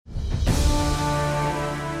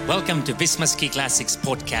Welcome to Visma Ski Classics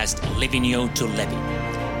podcast, Livigno to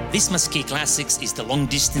Levi. Visma Ski Classics is the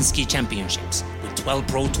long-distance ski championships with 12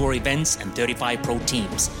 Pro Tour events and 35 pro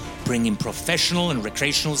teams, bringing professional and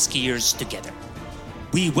recreational skiers together.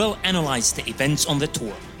 We will analyze the events on the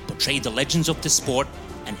tour, portray the legends of the sport,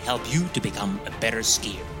 and help you to become a better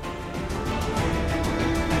skier.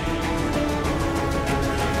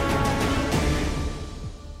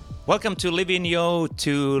 Welcome to Livigno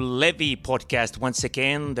to Levi podcast once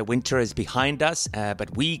again. The winter is behind us,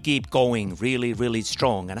 but we keep going really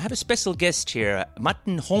strong. And I have a special guest here,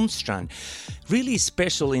 Martin Holmstrand. Really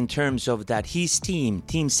special in terms of that his team,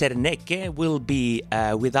 Team Serneke, will be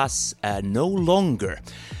with us no longer.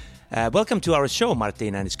 Welcome to our show,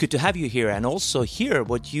 Martin, and it's good to have you here and also hear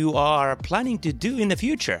what you are planning to do in the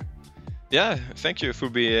future. Yeah, thank you for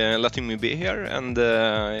letting me be here, and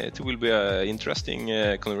it will be an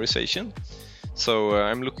interesting conversation. So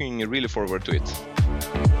I'm looking really forward to it.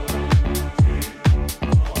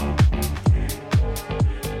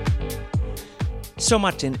 So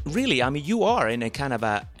Martin, really, I mean, you are in a kind of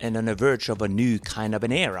on the verge of a new kind of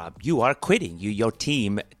an era. You are quitting. Your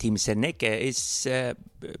team Serneke,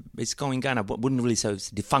 is going kind of, wouldn't really say it's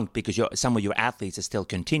defunct because some of your athletes are still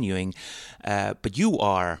continuing, but you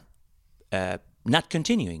are not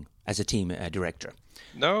continuing as a team director.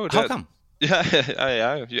 No, how come?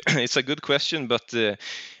 Yeah, it's a good question, but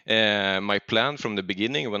my plan from the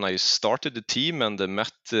beginning when I started the team and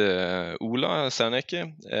met Ola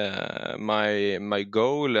Serneke, my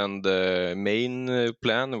goal and main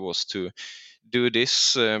plan was to do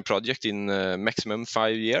this project in maximum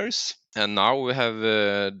 5 years. And now we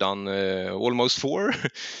have done almost 4,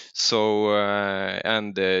 so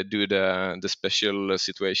and do the special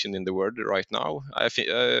situation in the world right now. I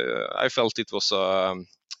felt it was a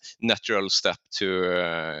natural step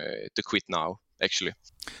to quit now, actually.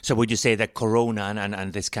 So would you say that Corona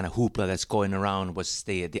and this kind of hoopla that's going around was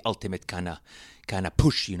the ultimate kind of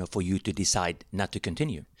push, for you to decide not to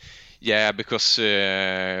continue? Yeah, because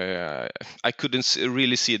I couldn't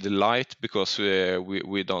really see the light because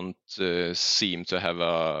we don't seem to have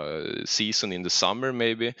a season in the summer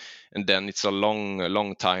maybe, and then it's a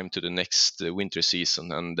long time to the next winter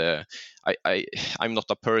season. And I'm not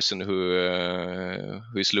a person who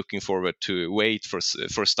is looking forward to wait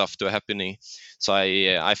for stuff to happening. So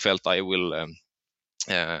I felt I will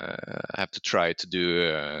have to try to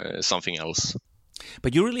do something else.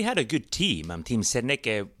 But you really had a good team. Team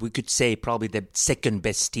Serneke, we could say probably the second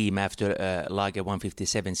best team after Lager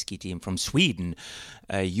 157 ski team from Sweden.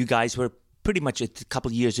 You guys were pretty much a couple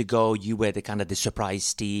of years ago, you were the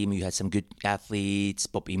surprise team. You had some good athletes,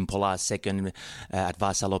 Bob Impola second at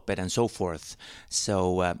Vasaloppet and so forth.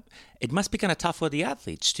 So it must be kind of tough for the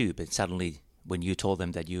athletes too, but suddenly when you told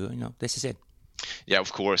them that this is it. Yeah,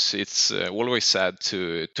 of course. It's always sad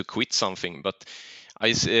to quit something, but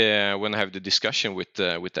when I have the discussion with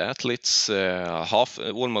the athletes,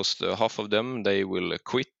 almost half of them, they will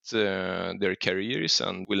quit their careers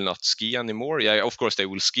and will not ski anymore. Yeah, of course they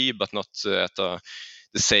will ski, but not at the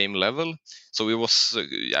same level. So it was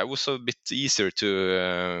a bit easier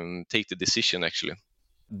to take the decision, actually.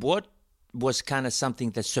 What was kind of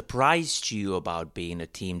something that surprised you about being a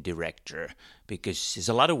team director? Because there's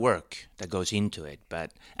a lot of work that goes into it.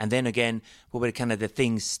 And then again, what were kind of the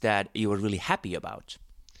things that you were really happy about?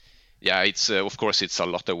 Yeah, it's of course it's a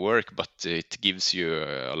lot of work, but it gives you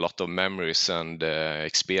a lot of memories and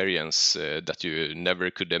experience that you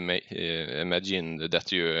never could imagine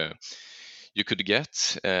that you could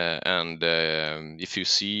get. And if you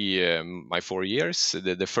see my 4 years,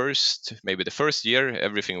 the first year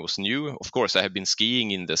everything was new. Of course, I have been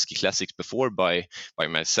skiing in the ski classics before by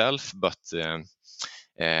myself, but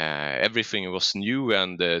everything was new,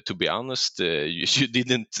 and to be honest, you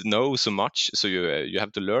didn't know so much, so you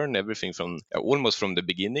have to learn everything from almost from the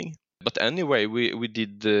beginning. But anyway, we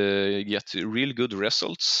did get really good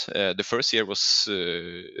results. The first year was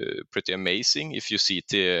pretty amazing if you see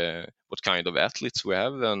what kind of athletes we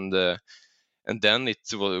have, and then it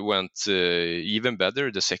went even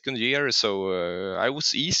better the second year. So it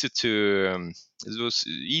was easy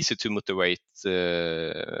to motivate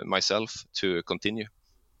myself to continue.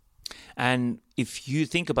 And if you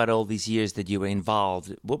think about all these years that you were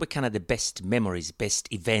involved, what were kind of the best memories, best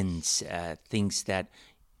events, things that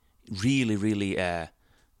really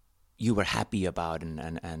you were happy about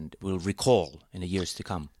and will recall in the years to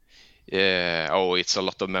come? It's a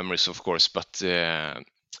lot of memories, of course, but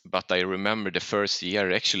I remember the first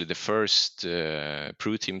year, actually the first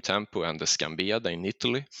Pro Team Tempo and the Scambiada in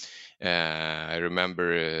Italy. I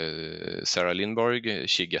remember Sarah Lindborg,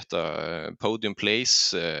 she got a podium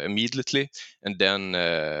place immediately, and then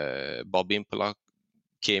Bob Impola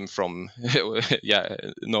came from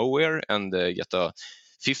nowhere and get a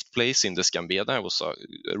fifth place in the Scambeda. It was a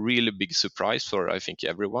really big surprise for, I think,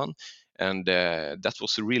 everyone. And that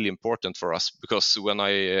was really important for us, because when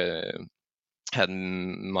I had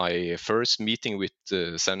my first meeting with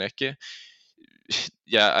Serneke,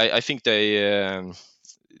 I think the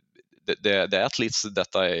athletes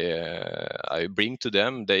that I bring to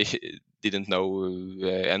them, they didn't know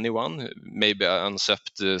anyone, maybe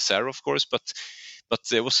except Sarah, of course, but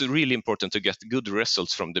it was really important to get good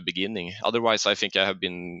results from the beginning. Otherwise, I think I have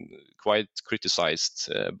been quite criticized.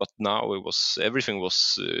 But now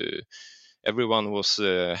everyone was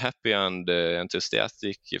happy and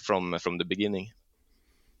enthusiastic from the beginning.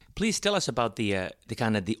 Please tell us about the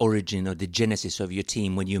kind of the origin or the genesis of your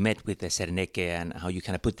team when you met with Serneke, and how you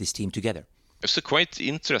kind of put this team together. It's a quite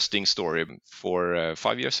interesting story. For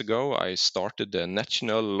 5 years ago, I started the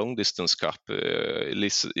National Long Distance Cup.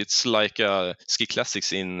 It's like a ski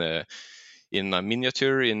classics in a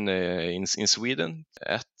miniature in Sweden.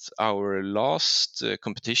 At our last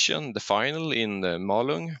competition, the final in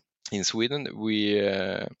Malung in Sweden, we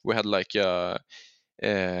had like a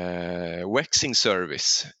waxing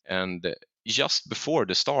service, and just before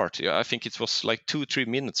the start, I think it was like 2-3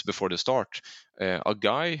 minutes before the start, a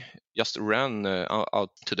guy just ran out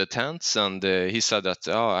to the tents, and he said that,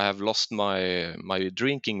 I have lost my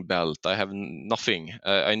drinking belt, I have nothing,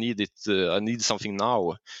 I need it, I need something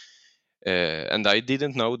now. And I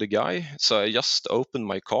didn't know the guy, so I just opened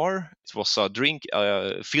my car. It was a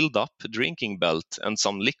filled up drinking belt and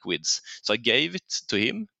some liquids. So I gave it to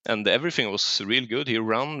him, and everything was real good. He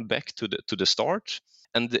ran back to the start,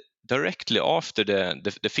 and directly after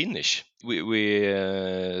the finish, we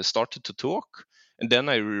started to talk. And then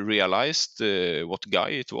I realized what guy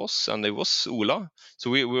it was, and it was Ola.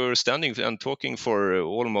 So we were standing and talking for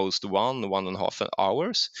almost 1.5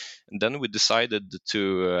 hours, and then we decided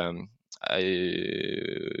to. I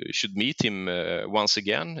should meet him once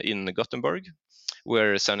again in Gothenburg,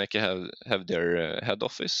 where Serneke have their head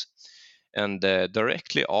office. And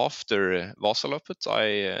directly after Vasaloppet,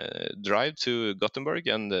 I drive to Gothenburg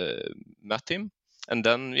and met him. And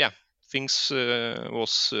then, things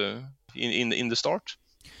was in the start.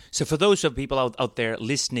 So for those of people out there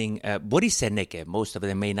listening, what is Serneke? Most of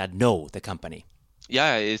them may not know the company.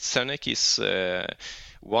 Yeah, Serneke is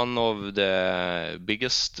one of the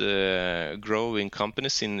biggest growing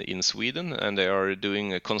companies in Sweden, and they are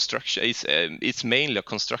doing a construction. It's mainly a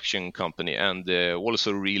construction company, and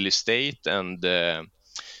also real estate, and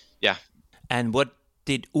And what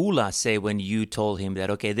did Ola say when you told him that,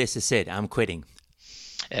 okay, this is it, I'm quitting?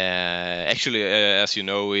 Actually, as you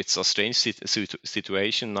know, it's a strange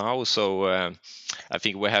situation now. So I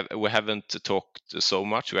think we haven't talked so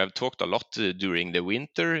much. We have talked a lot during the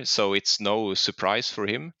winter, so it's no surprise for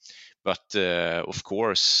him. But of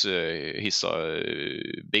course, he's a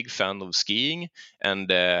big fan of skiing, and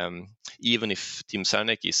even if Team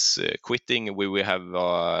Serneke is quitting, we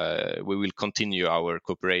will continue our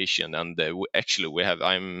cooperation. And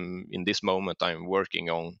I'm in this moment I'm working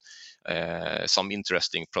on some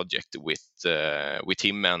interesting project with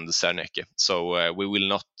him and Serneke. So we will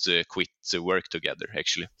not quit work together,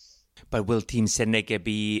 actually. But will Team Serneke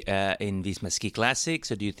be in Visma Ski Classics,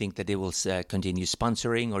 or do you think that they will continue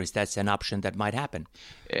sponsoring, or is that an option that might happen?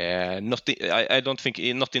 I don't think,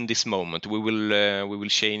 not in this moment. We will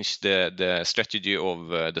change the strategy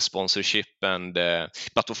of the sponsorship, and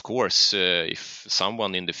but of course, if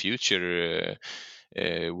someone in the future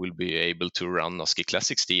will be able to run a Ski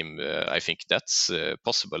Classics team, I think that's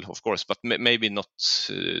possible, of course, but maybe not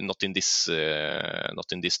in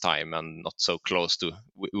this time, and not so close to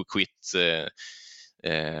we quit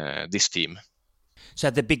this team. So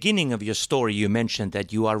at the beginning of your story, you mentioned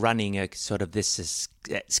that you are running a sort of this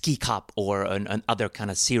ski cup or an other kind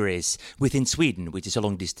of series within Sweden, which is a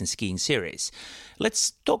long distance skiing series.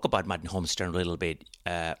 Let's talk about Martin Holmstrand a little bit.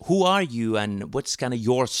 Who are you, and what's kind of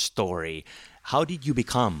your story? How did you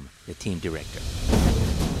become the team director?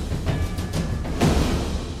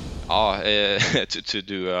 To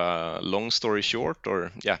do a long story short,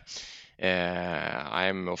 or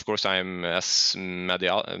I'm as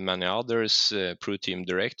many others pro team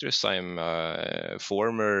directors. I'm a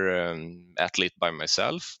former athlete by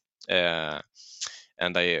myself, and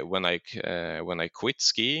when I quit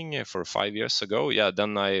skiing for 5 years ago,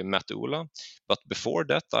 then I met Ola. But before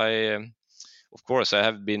that, of course, I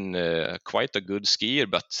have been quite a good skier,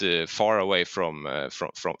 but far away from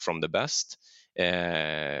the best.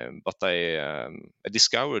 But I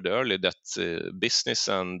discovered early that business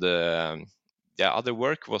and other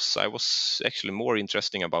work was I was actually more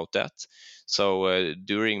interesting about that. So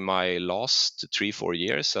during my last 3-4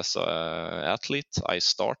 years as an athlete, I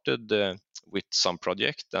started with some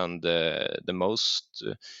project, and the most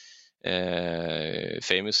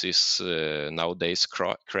famous is nowadays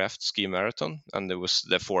Craft Ski Marathon, and there was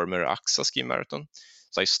the former AXA Ski Marathon.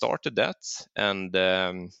 So I started that, and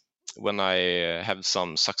when I had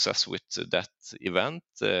some success with that event,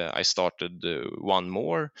 I started one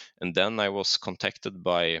more, and then I was contacted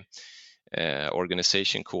by an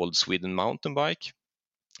organization called Sweden Mountain Bike,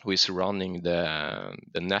 who is running the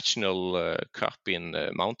national cup in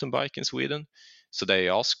mountain bike in Sweden. So they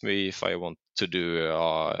asked me if I want to do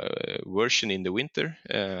a version in the winter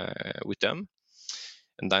with them.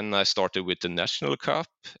 And then I started with the national cup,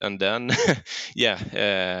 and then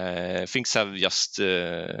things have just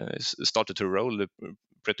started to roll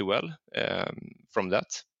pretty well from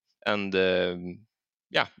that. And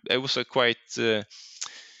it was a quite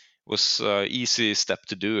easy step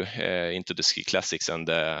to do into the ski classics, and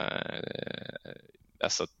as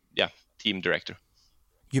a team director.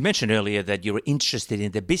 You mentioned earlier that you were interested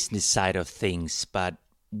in the business side of things, but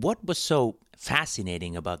what was so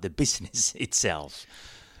fascinating about the business itself?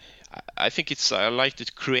 I think I like to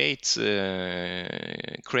create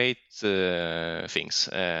things,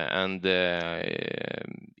 and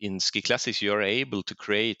in ski classics you are able to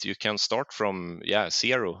create. You can start from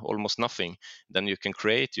zero, almost nothing. Then you can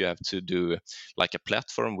create. You have to do like a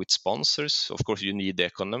platform with sponsors. Of course, you need the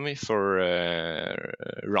economy for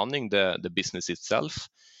running the business itself.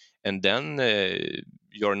 And then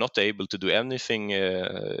you're not able to do anything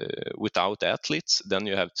without athletes. Then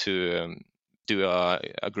you have to do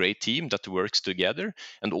a great team that works together,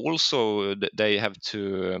 and also they have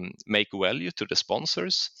to make value to the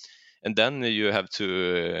sponsors, and then you have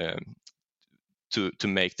to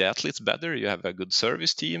make the athletes better. You have a good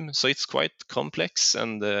service team, so it's quite complex,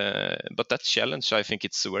 and but that challenge, I think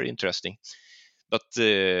it's very interesting. But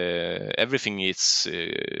everything is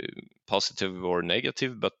positive or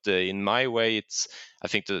negative. But in my way, I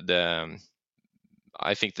think the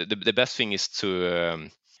best thing is to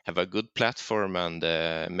have a good platform and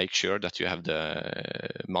make sure that you have the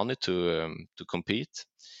money to compete.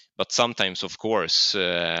 But sometimes, of course,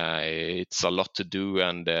 it's a lot to do,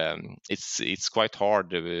 and it's quite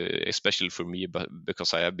hard, especially for me, but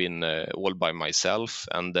because I have been all by myself,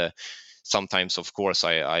 and sometimes, of course,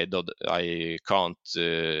 I can't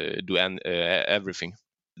do everything.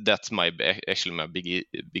 That's actually my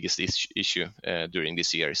biggest issue during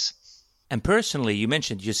these years. And personally, you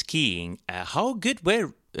mentioned you're skiing. How good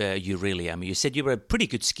were you really? I mean, you said you were a pretty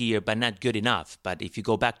good skier, but not good enough. But if you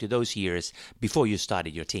go back to those years before you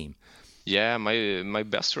started your team. Yeah, my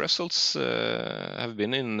best results have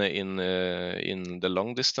been in the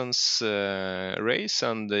long distance race,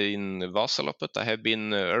 and in Vasaloppet I have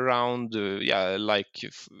been around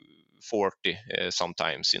 40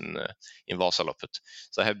 sometimes in Vasaloppet.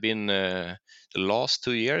 So I have been the last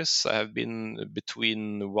 2 years I have been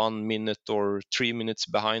between 1 minute or 3 minutes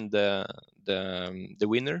behind the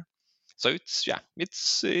winner. So it's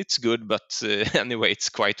good, but anyway, it's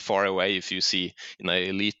quite far away if you see in an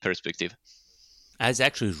elite perspective. That's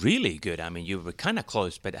actually really good. I mean, you were kind of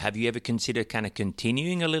close, but have you ever considered kind of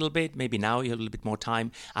continuing a little bit? Maybe now you have a little bit more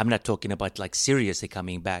time. I'm not talking about like seriously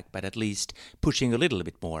coming back, but at least pushing a little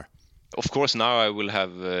bit more. Of course, now I will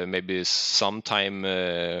have maybe some time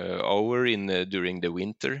over in during the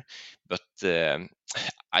winter, but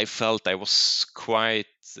I felt I was quite.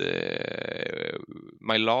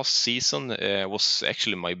 My last season was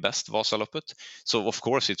actually my best Vasaloppet, so of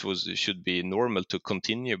course it should be normal to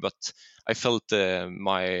continue. But I felt the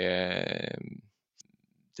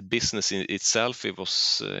business in itself,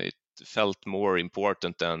 it felt more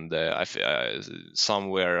important, and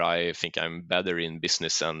somewhere I think I'm better in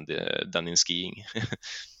business than in skiing.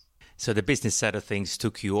 So the business side of things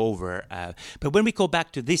took you over. But when we go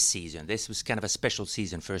back to this season, this was kind of a special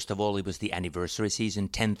season. First of all, it was the anniversary season,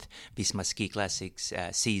 10th Visma Ski Classics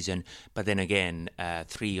season. But then again,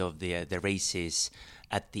 3 of the races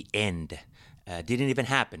at the end didn't even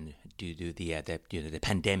happen due to the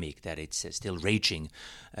pandemic that it's still raging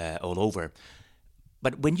all over.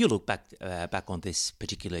 But when you look back on this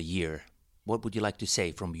particular year, what would you like to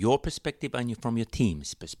say from your perspective and from your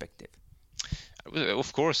team's perspective?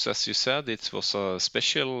 Of course, as you said, it was a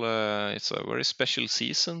special. It's a very special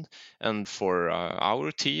season, and for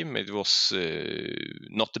our team, it was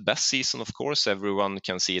not the best season. Of course, everyone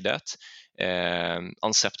can see that.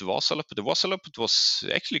 Except Vasaloppet. The Vasaloppet was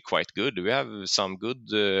actually quite good. We have some good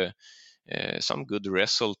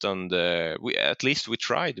result, and we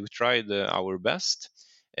tried. We tried our best.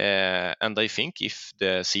 And I think if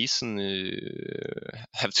the season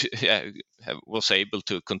was able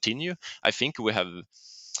to continue, I think we have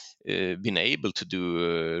been able to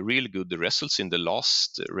do really good results in the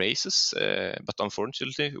last races. But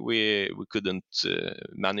unfortunately, we couldn't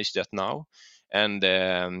manage that now. And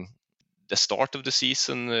the start of the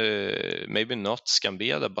season, maybe not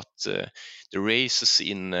Scambeda, but the races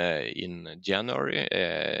in January,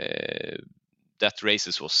 that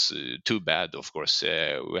races was too bad. Of course,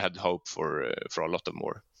 we had hope for a lot of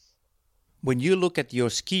more. When you look at your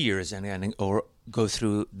skiers or go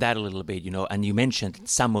through that a little bit, and you mentioned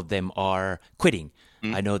some of them are quitting.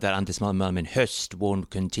 I know that Anders Malmön Höst won't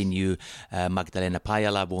continue, Magdalena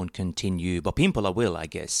Pajala won't continue, Bob Pimpola will, I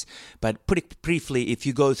guess. But put it briefly, if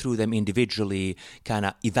you go through them individually, kind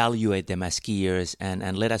of evaluate them as skiers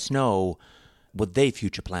and let us know what their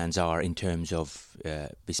future plans are in terms of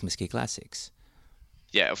Visma Ski Classics.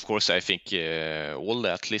 Yeah, of course, I think all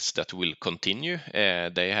the athletes that will continue,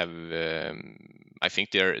 they have, I think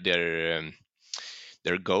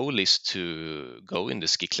their goal is to go in the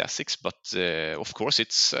ski classics, but of course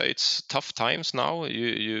it's tough times now.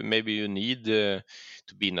 You maybe you need to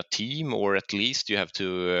be in a team, or at least you have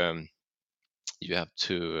to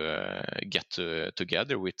get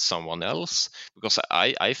together with someone else, because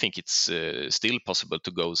I think it's still possible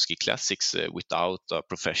to go ski classics without a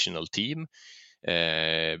professional team.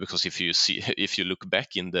 Because if you look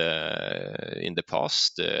back in the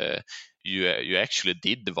past, you actually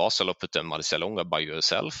did the Vasaloppet and Marcialonga by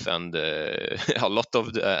yourself, and a lot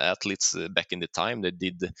of the athletes back in the time, they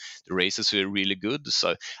did the races were really good.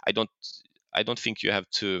 So I don't think you have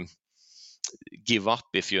to give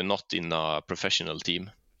up if you're not in a professional team.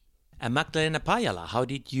 And Magdalena Pajala, how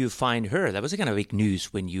did you find her? That was a kind of big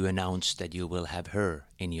news when you announced that you will have her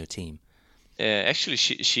in your team. Actually,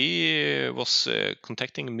 she was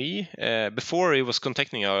contacting me before he was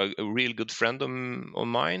contacting a real good friend of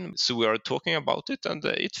mine. So we are talking about it, and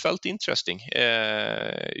it felt interesting.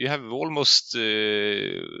 You have almost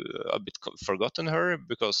a bit forgotten her,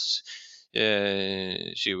 because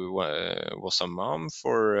she was a mom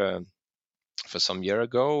for some year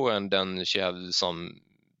ago, and then she had some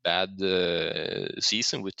bad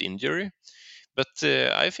season with injury. But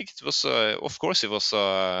I think it was, of course, it was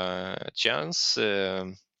a chance, a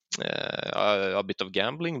bit of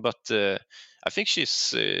gambling. But I think it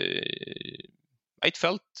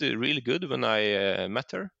felt really good when I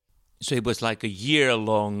met her. So it was like a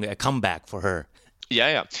year-long comeback for her.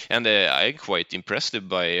 Yeah, and I'm quite impressed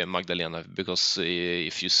by Magdalena, because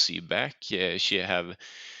if you see back, she have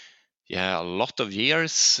a lot of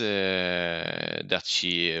years that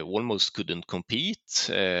she almost couldn't compete,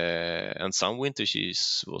 and some winter she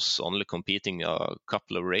was only competing a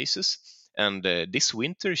couple of races. And this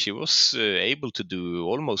winter she was able to do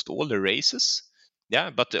almost all the races. Yeah,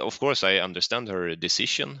 but of course I understand her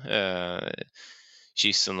decision.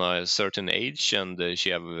 She's in a certain age, and she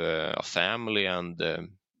have a family, and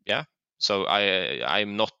yeah. So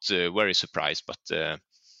I'm not very surprised, but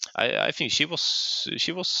I think she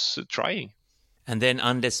was trying. And then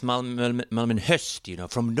Anders Malmön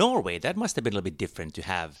Höst, from Norway, that must have been a little bit different to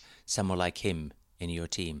have someone like him in your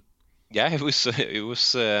team. Yeah, it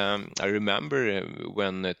was. I remember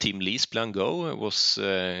when Team Leaseplan Go was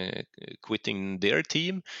quitting their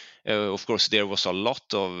team. Of course, there was a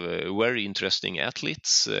lot of very interesting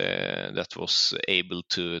athletes that was able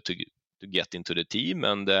to get into the team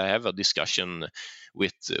and have a discussion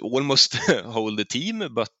with almost whole the team.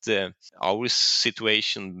 But our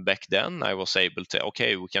situation back then, I was able to,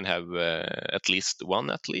 okay, we can have at least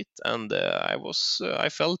one athlete, and I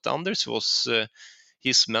felt Anders was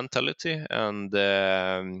his mentality, and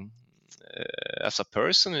as a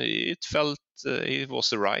person, it felt he was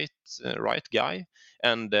the right guy.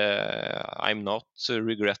 And I'm not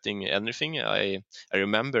regretting anything. I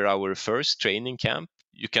remember our first training camp.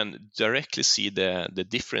 You can directly see the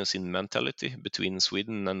difference in mentality between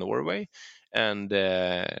Sweden and Norway. And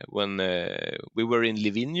when we were in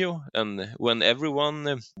Livigno, and when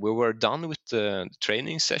we were done with the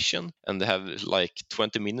training session and have like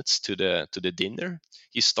 20 minutes to the dinner,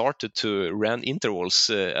 he started to run intervals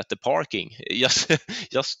at the parking just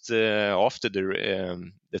after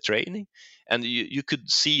the training. And you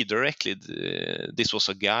could see directly this was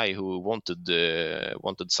a guy who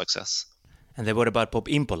wanted success. And then what about Bob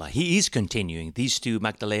Pimpola? He is continuing. These two,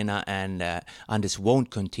 Magdalena and Anders,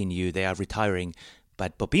 won't continue. They are retiring.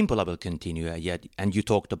 But Bob Pimpola will continue. And you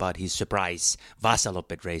talked about his surprise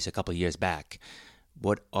Vasaloppet race a couple of years back.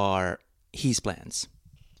 What are his plans?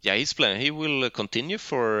 Yeah, he's planning. He will continue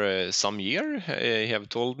for some year. He have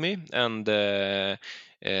told me, and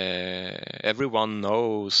everyone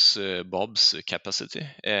knows Bob's capacity.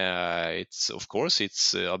 It's of course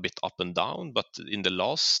it's a bit up and down, but in the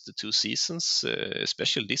last 2 seasons,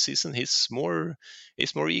 especially this season, he's more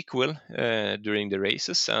equal during the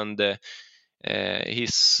races, and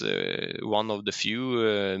he's one of the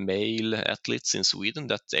few male athletes in Sweden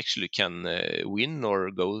that actually can win or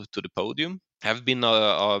go to the podium. Have been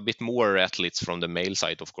a bit more athletes from the male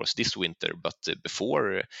side, of course, this winter, but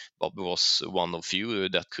before Bob was one of few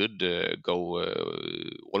that could go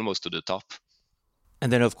almost to the top.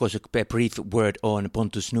 And then, of course, a brief word on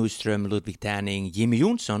Pontus Nordström, Ludvig Tanning, Jimmy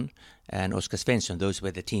Jonsson, and Oskar Svensson. Those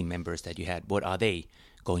were the team members that you had. What are they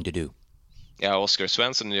going to do? Yeah, Oskar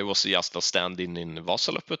Svensson, it was just a stand-in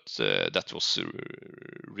Vasaloppet. That was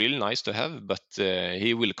really nice to have, but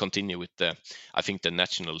he will continue with I think the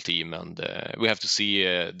national team, and we have to see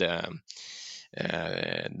the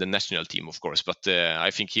national team, of course. But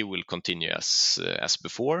I think he will continue as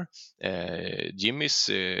before.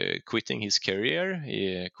 Jimmy's quitting his career.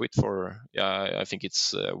 He quit for I think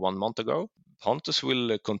it's 1 month ago. Pontus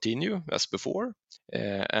will continue as before,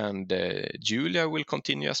 and Julia will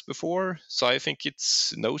continue as before. So I think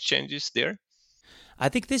it's no changes there. I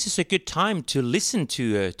think this is a good time to listen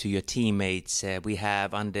to your teammates. We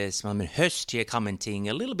have Anders Malmön Höst here commenting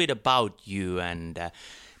a little bit about you, and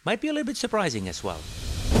might be a little bit surprising as well.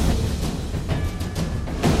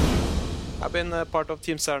 I've been a part of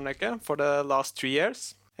Team Serneke for the last 3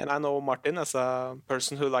 years. And I know Martin as a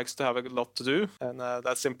person who likes to have a lot to do. And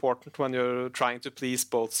that's important when you're trying to please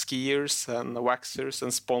both skiers and waxers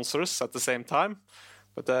and sponsors at the same time.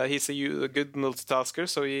 But he's a good multitasker,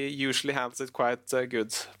 so he usually handles it quite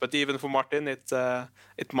good. But even for Martin,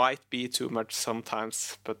 it might be too much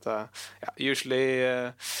sometimes. But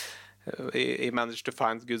usually he managed to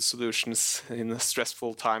find good solutions in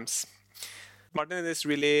stressful times. Martin is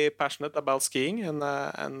really passionate about skiing, and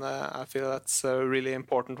I feel that's really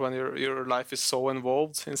important when your life is so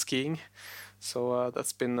involved in skiing. So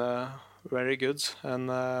that's been very good.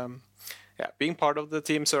 And being part of the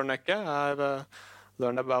Team Serneke, I've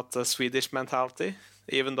learned about the Swedish mentality.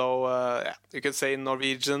 Even though you could say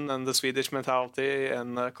Norwegian and the Swedish mentality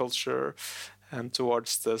and culture and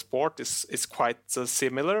towards the sport is quite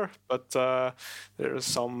similar, but there are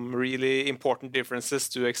some really important differences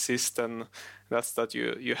to exist, and that's that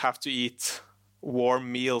you have to eat warm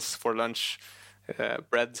meals for lunch.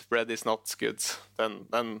 Bread is not good.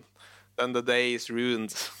 Then the day is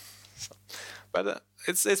ruined. So, but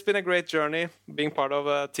it's been a great journey being part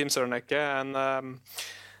of Team Serneke, and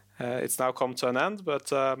it's now come to an end.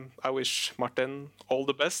 But I wish Martin all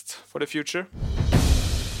the best for the future.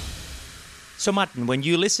 So, Martin, when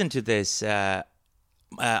you listen to this,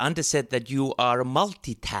 Anders said that you are a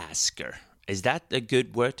multitasker. Is that a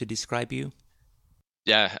good word to describe you?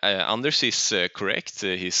 Yeah, Anders is correct.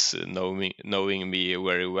 He's knowing me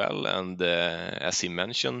very well, and as he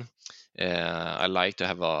mentioned, I like to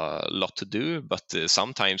have a lot to do, but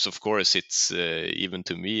sometimes, of course, it's even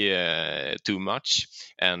to me too much,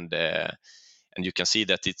 and you can see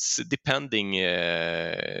that it's depending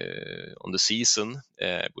on the season.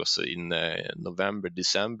 Because in November,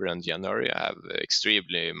 December, and January, I have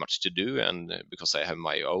extremely much to do, and because I have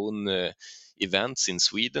my own events in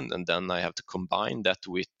Sweden, and then I have to combine that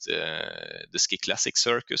with the Ski Classic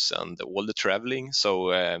Circus and all the traveling.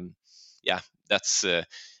 So that's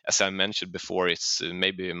as I mentioned before, it's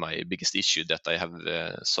maybe my biggest issue that I have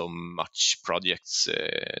so much projects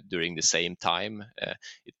during the same time.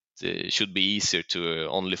 It should be easier to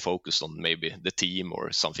only focus on maybe the team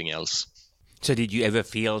or something else. So did you ever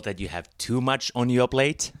feel that you have too much on your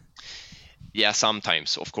plate? Yeah,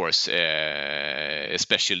 sometimes, of course,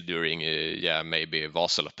 especially during maybe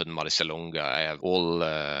Vasaloppet and Marcialonga. I have all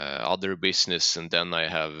other business, and then I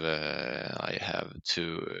have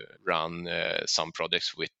to run some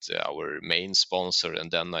projects with our main sponsor,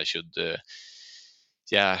 and then I should.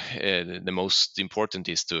 The most important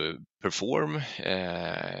is to perform.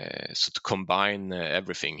 So to combine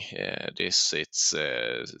everything, it's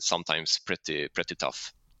sometimes pretty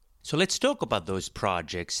tough. So let's talk about those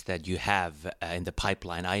projects that you have in the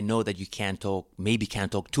pipeline. I know that you can't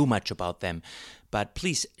talk too much about them, but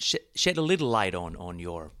please shed a little light on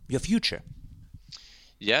your future.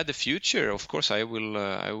 Yeah, the future, of course, I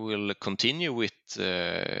will continue with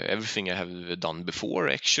everything I have done before,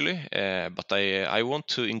 actually. But I want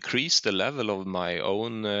to increase the level of my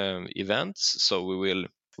own events. So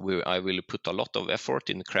I will put a lot of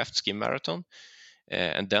effort in the Craft Ski Marathon.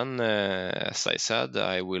 And then, as I said,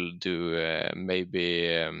 I will do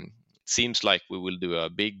maybe seems like we will do a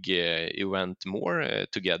big event more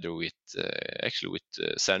together with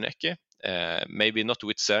Serneke. Maybe not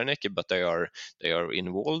with Serneke, but they are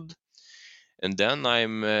involved. And then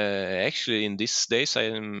I'm actually in these days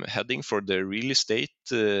I'm heading for the real estate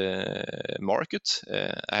market.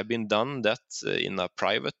 I have been done that in a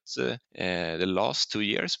private the last 2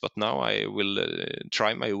 years, but now I will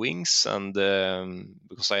try my wings, and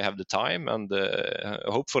because I have the time and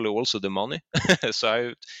hopefully also the money.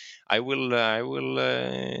 So I will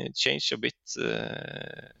change a bit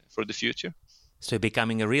for the future. So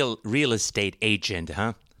becoming a real estate agent,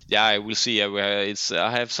 huh? Yeah, I will see. I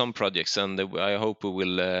have some projects, and I hope we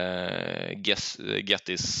will get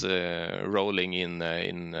this rolling in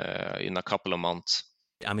a couple of months.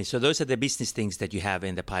 I mean, so those are the business things that you have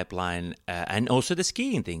in the pipeline, and also the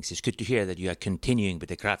skiing things. It's good to hear that you are continuing with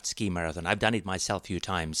the Craft Ski Marathon. I've done it myself a few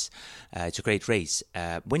times. It's a great race.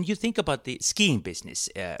 When you think about the skiing business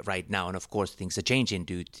right now, and of course things are changing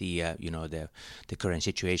due to the current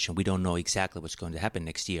situation. We don't know exactly what's going to happen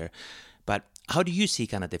next year. But how do you see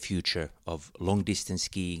kind of the future of long-distance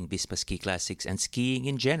skiing, Visma Ski Classics, and skiing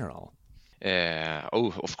in general?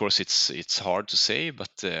 Of course, it's hard to say,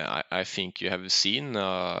 but I think you have seen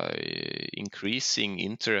increasing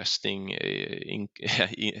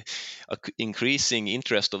increasing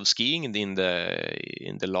interest of skiing in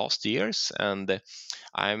the last years, and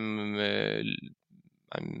I'm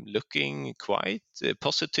looking quite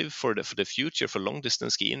positive for the future for long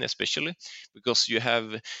distance skiing, especially because you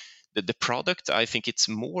have the product. I think it's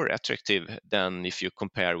more attractive than if you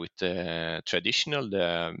compare with the traditional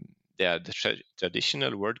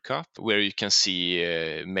traditional World Cup, where you can see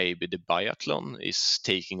maybe the biathlon is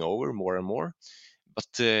taking over more and more.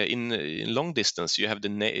 But in long distance, you have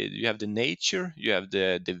the nature, you have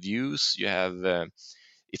the views, you have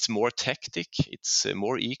it's more tactic, it's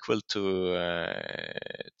more equal to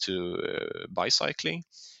bicycling,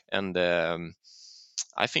 and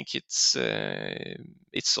I think it's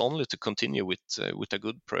only to continue with a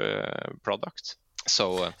good product.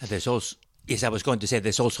 So there's also, yes, I was going to say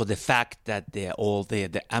there's also the fact that all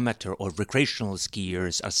the amateur or recreational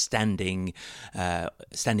skiers are standing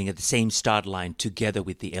at the same start line together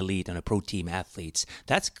with the elite and pro team athletes.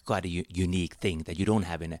 That's quite a unique thing that you don't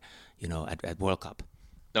have at World Cup.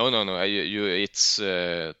 No.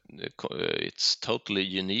 It's totally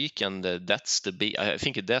unique, and that's the big. I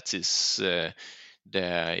think that is.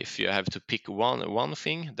 If you have to pick one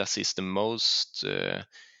thing, that is the most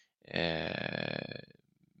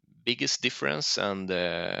biggest difference, and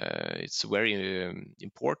it's very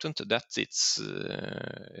important that it's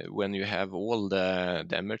when you have all the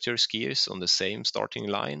amateur skiers on the same starting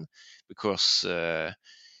line, because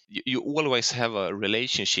you always have a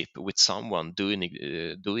relationship with someone doing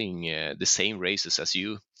the same races as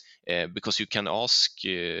you, because you can ask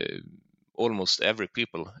almost every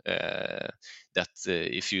people that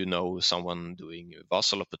if you know someone doing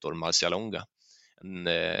Vasaloppet or Marcialonga, and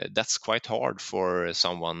that's quite hard for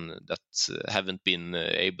someone that haven't been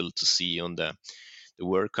able to see on the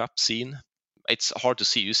World Cup scene. It's hard to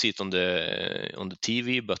see. You see it on the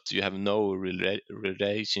TV, but you have no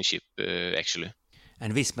relationship actually.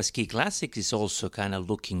 And Visma Ski Classics is also kind of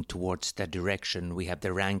looking towards that direction. We have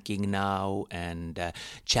the ranking now and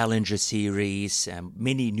Challenger Series,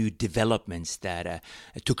 many new developments that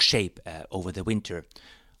took shape over the winter.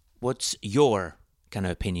 What's your kind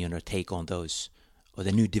of opinion or take on those, or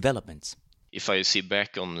the new developments? If I see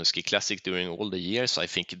back on the Ski Classic during all the years, I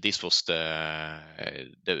think this was the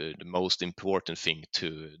most important thing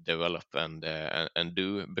to develop and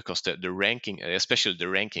do, because the ranking, especially the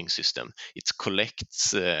ranking system, it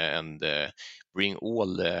collects and bring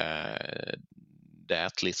all the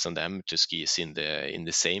athletes and the amateur skis in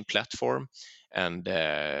the same platform, and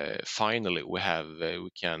finally we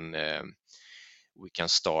can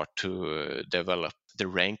start to develop the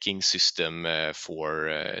ranking system for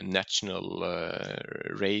national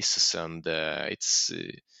races, and it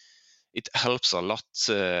helps a lot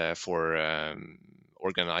for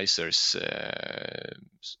organizers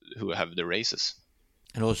who have the races.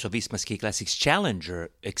 And also Visma Ski Classics Challenger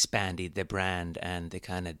expanded the brand and the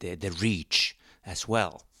kind of the reach as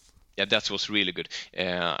well. Yeah, that was really good.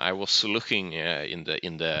 I was looking in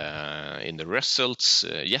the results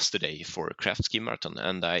yesterday for Craft Ski Marathon,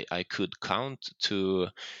 and I could count to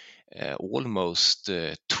almost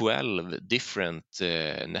 12 different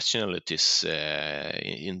nationalities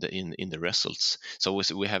in the results. So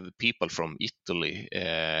we have people from Italy,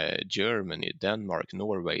 Germany, Denmark,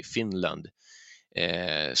 Norway, Finland,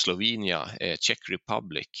 Slovenia, Czech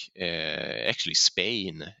Republic, actually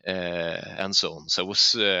Spain, and so on. So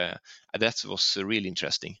that was really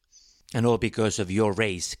interesting. And all because of your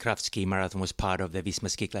race, Kraft Ski Marathon was part of the Visma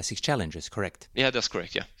Ski Classics Challenges, correct? Yeah, that's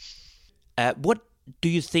correct, yeah. What do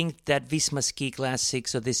you think that Visma Ski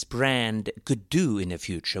Classics or this brand could do in the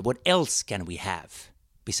future? What else can we have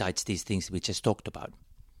besides these things we just talked about?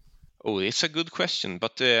 Oh, it's a good question,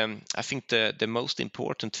 but I think the most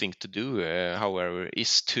important thing to do, however,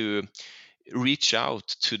 is to reach out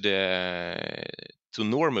to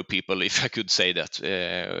normal people, if I could say that.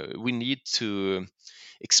 We need to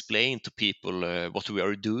explain to people what we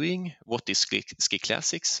are doing, what is ski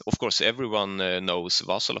classics. Of course, everyone knows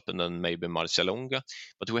Vasaloppen and maybe Marcialonga,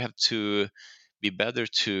 but we have to be better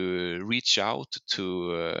to reach out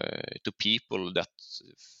to people that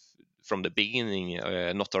from the beginning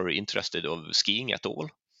not are interested of skiing at all,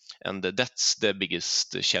 and that's the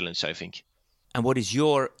biggest challenge, I think. And what is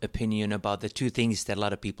your opinion about the two things that a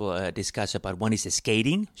lot of people discuss about? One is the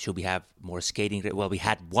skating. Should we have more skating? Well, we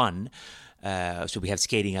had one. Should we have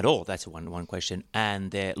skating at all? That's one question.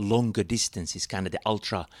 And the longer distance is kind of the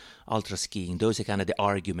ultra skiing. Those are kind of the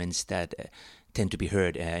arguments that tend to be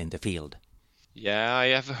heard in the field. Yeah, I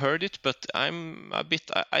have heard it, but I'm a bit.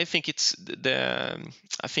 I think it's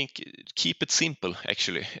I think keep it simple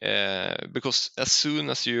actually, because as soon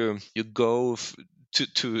as you go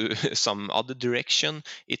to some other direction,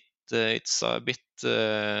 it's a bit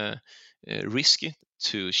risky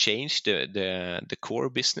to change the core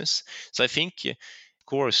business. So I think, of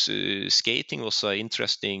course, skating was an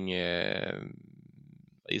interesting.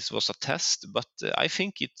 It was a test, but I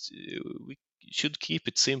think we should keep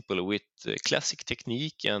it simple with classic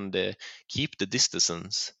technique and keep the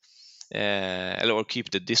distance, or keep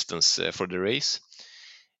the distance for the race.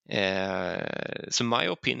 So my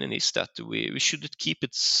opinion is that we should keep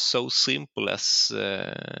it so simple as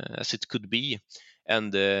it could be,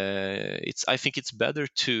 and I think it's better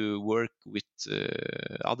to work with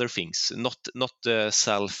other things, not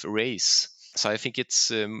self race. So I think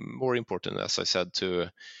it's more important, as I said, to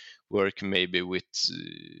work maybe with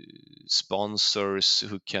sponsors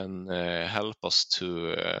who can help us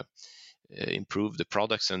to improve the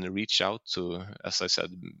products and reach out to, as I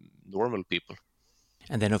said, normal people.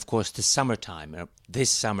 And then, of course, the summertime. This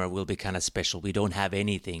summer will be kind of special. We don't have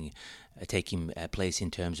anything taking place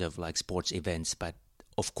in terms of like sports events, but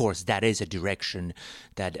of course, that is a direction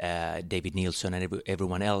that David Nilsson and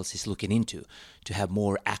everyone else is looking into, to have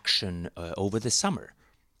more action over the summer.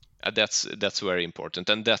 That's very important,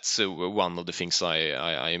 and that's one of the things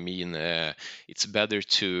I mean. It's better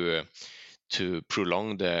to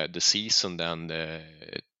prolong the season than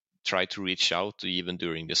try to reach out even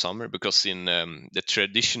during the summer, because in the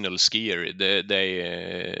traditional skier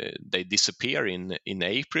they disappear in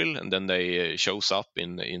April, and then they shows up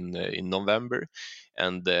in November.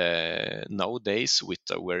 And nowadays, with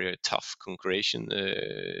a very tough concurrency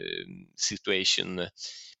situation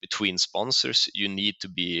between sponsors, you need to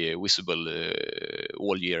be visible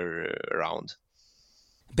all year round.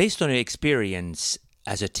 Based on your experience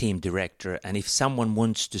as a team director, and if someone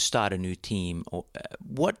wants to start a new team,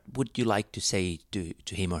 what would you like to say to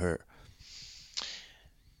him or her?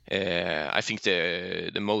 I think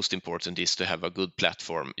the most important is to have a good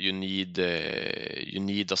platform. You need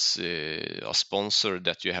a sponsor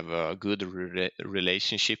that you have a good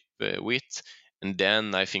relationship with, and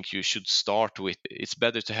then I think you should start with. It's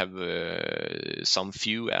better to have some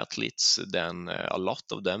few athletes than a lot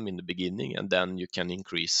of them in the beginning, and then you can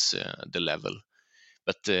increase the level.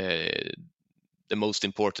 But the most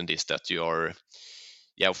important is that you are.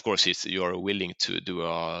 Yeah, of course, you are willing to do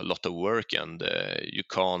a lot of work, and you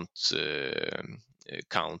can't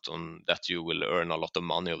count on that you will earn a lot of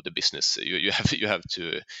money of the business. You have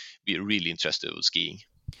to be really interested in skiing.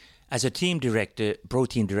 As a team director, pro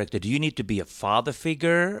team director, do you need to be a father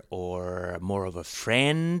figure, or more of a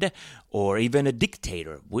friend, or even a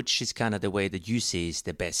dictator? Which is kind of the way that you see is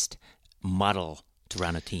the best model to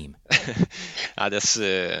run a team? That's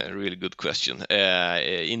a really good question.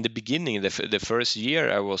 In the beginning, the first year,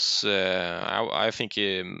 I was, I think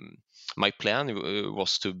my plan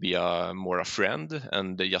was to be more a friend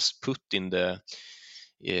and just put in the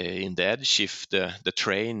edge if the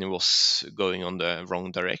train was going on the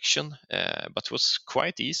wrong direction. But it was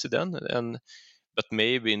quite easy then. But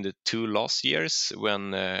maybe in the 2 last years,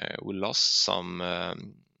 when we lost some.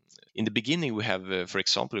 In the beginning, we have, for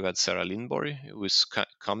example, we had Sarah Lindborg, who was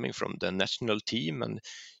coming from the national team, and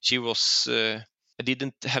she was. I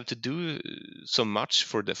didn't have to do so much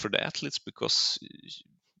for the athletes, because,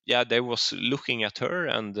 they was looking at her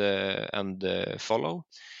and follow.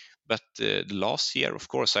 But the last year, of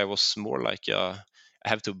course, I was more like I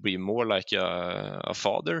have to be more like a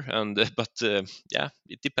father, and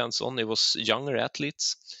it depends on. It was younger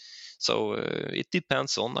athletes. So it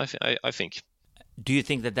depends on, I think. Do you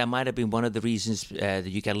think that that might have been one of the reasons that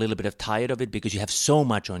you get a little bit of tired of it, because you have so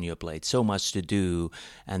much on your plate, so much to do,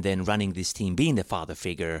 and then running this team, being the father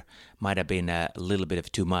figure, might have been a little bit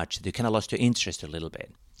of too much? You kind of lost your interest a little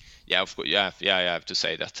bit. Yeah, of course. Yeah, I have to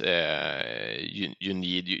say that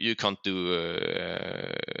you can't do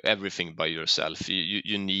everything by yourself.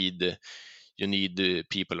 You need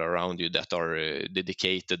people around you that are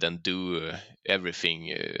dedicated and do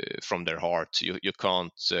everything from their heart. You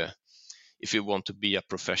can't. If you want to be a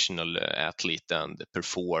professional athlete and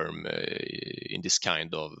perform in this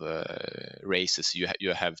kind of races,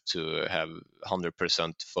 you have to have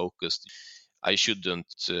 100% focused. I shouldn't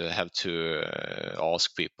have to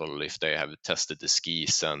ask people if they have tested the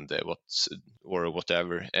skis and or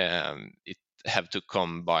whatever. It have to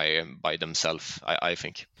come by themselves, I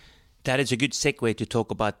think. That is a good segue to talk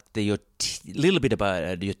about little bit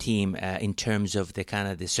about your team in terms of the kind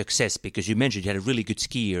of the success, because you mentioned you had really good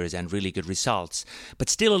skiers and really good results, but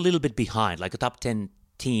still a little bit behind, like a top 10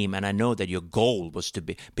 team. And I know that your goal was to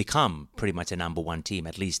become pretty much a number one team,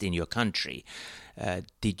 at least in your country.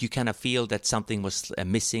 Did you kind of feel that something was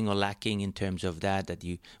missing or lacking in terms of that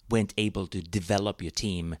you weren't able to develop your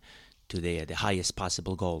team to the highest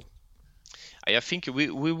possible goal? I think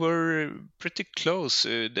we were pretty close.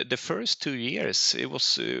 The first 2 years, it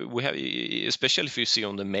was we have, especially if you see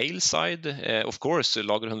on the male side. Of course,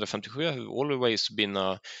 Lager 157 have always been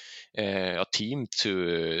a team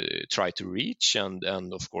to try to reach and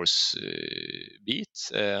of course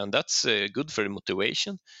beat, and that's good for the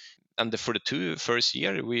motivation. And for the first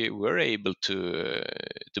year, we were able to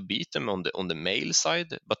beat them on the male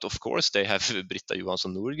side. But of course, they have Britta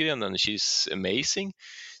Johansson Norgren, and she's amazing.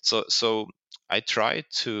 So I tried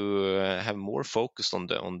to have more focus on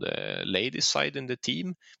the ladies side in the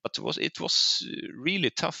team, but it was really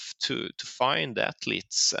tough to find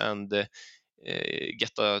athletes and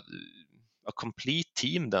get a complete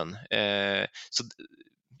team then. So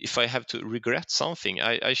if I have to regret something,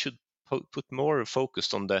 I should put more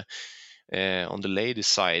focus on the ladies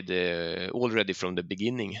side already from the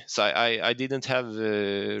beginning. So I didn't have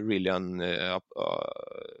really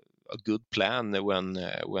a good plan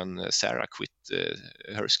when Sarah quit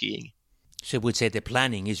her skiing. So I would say the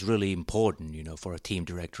planning is really important, for a team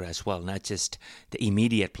director as well, not just the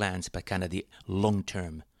immediate plans, but kind of the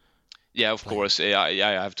long-term. Yeah, of course. I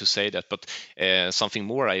have to say that. But something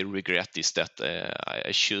more I regret is that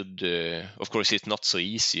I should, of course, it's not so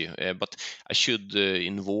easy, but I should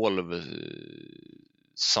involve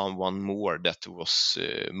someone more that was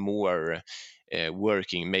more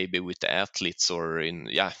working maybe with the athletes or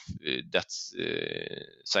that's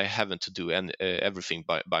so I haven't to do everything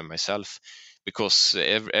by myself, because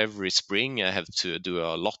every spring I have to do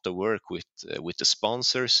a lot of work with the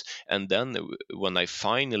sponsors, and then when I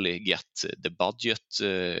finally get the budget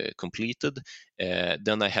completed,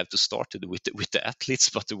 then I have to start it with the athletes.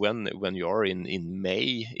 But when you are in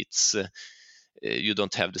May, it's you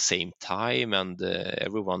don't have the same time, and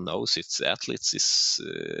everyone knows it's athletes is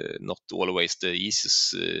not always the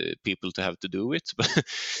easiest people to have to do it.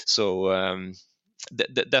 So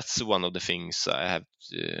that's one of the things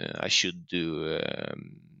I should do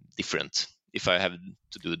different if I have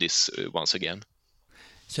to do this once again.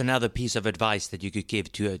 So another piece of advice that you could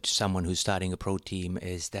give to someone who's starting a pro team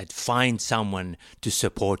is that find someone to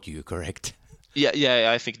support you, correct? Yeah,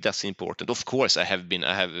 I think that's important. Of course, I have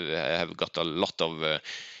got a lot of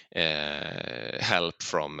help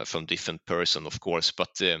from different person, of course,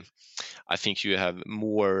 but I think you have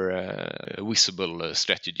more visible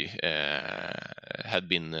strategy had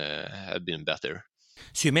been better.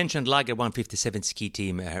 So you mentioned Lager 157 ski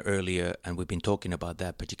team earlier, and we've been talking about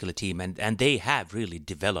that particular team, and they have really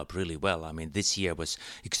developed really well. I mean, this year was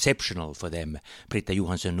exceptional for them. Britta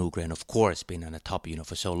Johansson Norgren, of course, been on the top,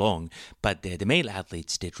 for so long, but the male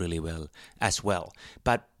athletes did really well as well.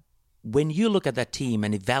 But when you look at that team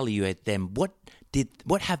and evaluate them, what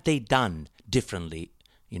have they done differently,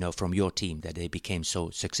 from your team that they became so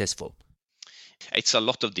successful? It's a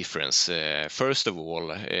lot of difference. First of all,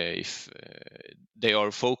 if they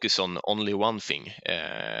are focused on only one thing,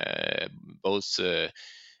 both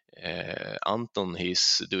Anton,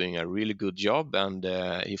 he's doing a really good job, and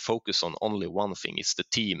he focused on only one thing. It's the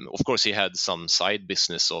team. Of course, he had some side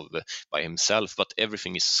business by himself, but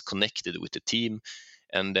everything is connected with the team.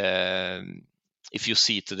 And if you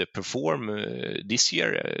see to the perform this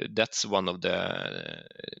year, that's one of the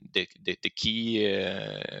key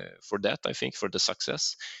for that, I think, for the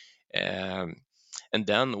success. And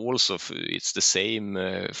then also it's the same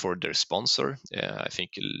for their sponsor. I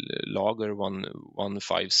think Lager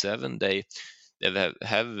 157, they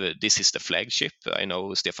have this is the flagship. I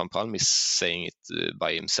know Stefan Palm is saying it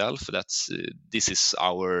by himself. This is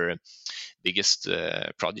our biggest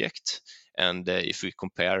project. And if we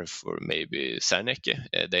compare for maybe Serneke,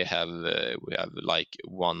 we have like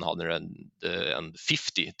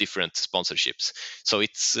 150 different sponsorships. So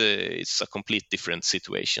it's a complete different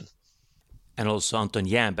situation. And also Anton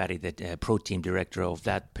Jernberg, the pro team director of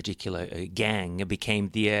that particular gang, became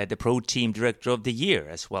the pro team director of the year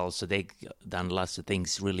as well. So they've done lots of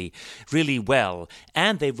things really, really well.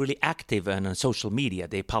 And they're really active on social media.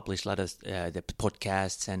 They publish a lot of the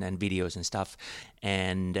podcasts and videos and stuff.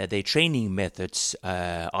 And their training methods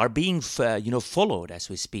are being followed as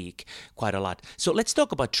we speak quite a lot. So let's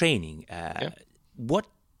talk about training. What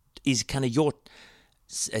is kind of your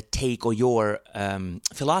take or your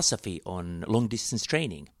philosophy on long distance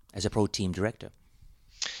training as a pro team director?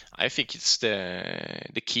 I think it's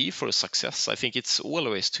the key for success. I think it's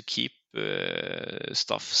always to keep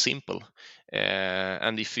stuff simple.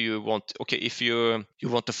 And if you want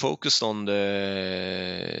to focus on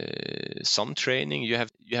some training, you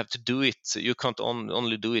have to do it. You can't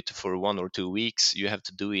only do it for 1 or 2 weeks. You have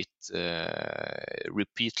to do it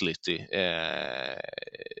repeatedly.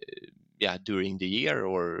 During the year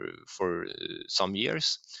or for some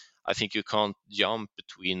years. I think you can't jump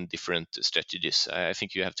between different strategies. I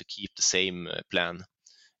think you have to keep the same plan.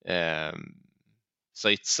 I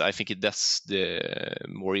think that's the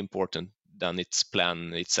more important than its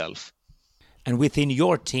plan itself. And within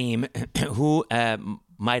your team, who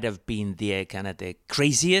might have been the kind of the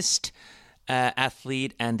craziest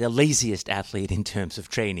athlete and the laziest athlete in terms of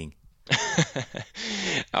training?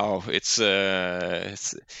 It's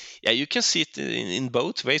you can see it in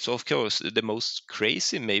both ways. Of course, the most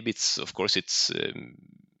crazy, maybe I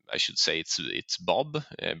should say it's Bob,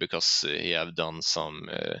 because he have done some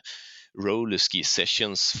roller ski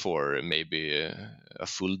sessions for maybe a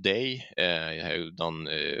full day. I have done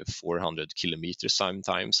 400 kilometers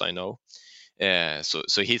sometimes, I know.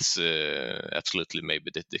 So he's absolutely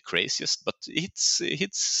maybe the craziest, but it's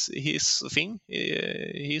his thing.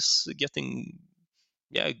 He's getting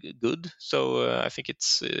good, so I think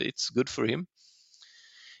it's good for him.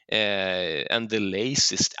 And the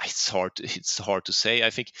laziest, it's hard to say.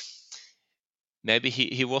 I think maybe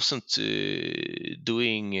he wasn't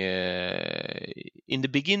doing in the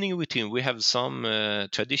beginning with him. We have some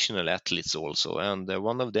traditional athletes also, and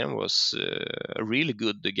one of them was a really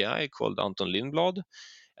good guy called Anton Lindblad,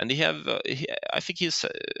 and I think he's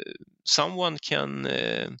someone can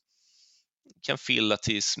feel that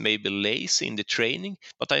he's maybe lazy in the training,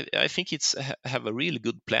 but I think have a really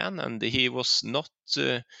good plan, and he was not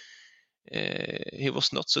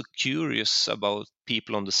so curious about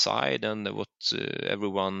people on the side and what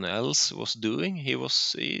everyone else was doing. He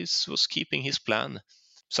was keeping his plan.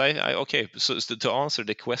 So so to answer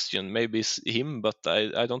the question, maybe it's him, but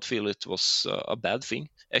I don't feel it was a bad thing.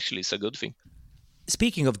 Actually, it's a good thing.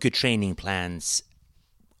 Speaking of good training plans,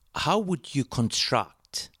 how would you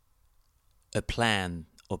construct a plan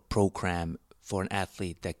or program for an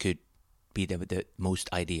athlete that could be the most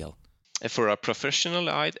ideal? For a professional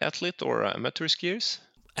athlete or amateur skiers?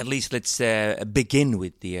 At least let's begin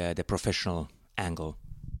with the professional angle.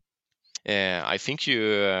 I think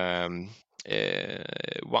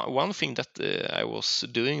one thing that I was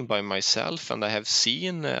doing by myself, and I have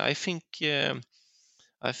seen, I think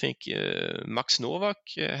Max Novak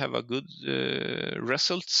have a good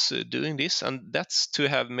results doing this, and that's to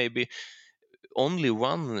have maybe only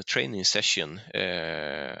one training session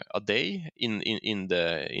a day in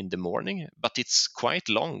the morning, but it's quite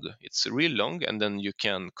long. It's really long, and then you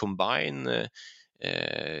can combine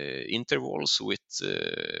intervals with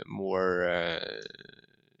more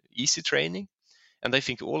easy training. And I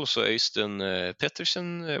think also Øystein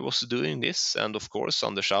Pettersen was doing this, and of course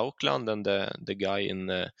Anders Aukland and the guy in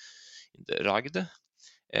the Ragde.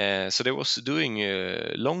 So they was doing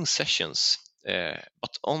long sessions,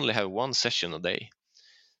 but only have one session a day.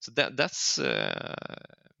 So that's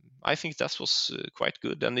I think that was quite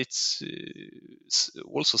good, and it's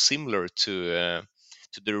also similar to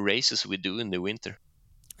the races we do in the winter.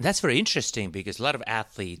 That's very interesting, because a lot of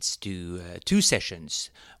athletes do 2 sessions,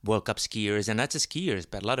 World Cup skiers, and not just skiers,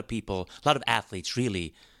 but a lot of athletes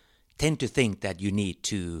really tend to think that you need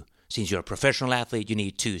to, since you're a professional athlete, you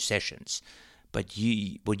need 2 sessions. But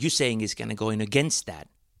what you're saying is kind of going against that,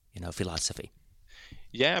 philosophy.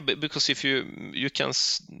 Yeah, but because if you can,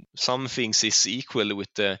 some things is equal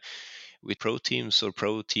with pro teams or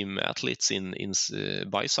pro team athletes in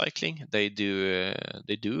bicycling. They do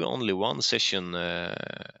only one session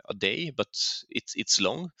a day, but it's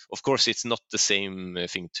long. Of course, it's not the same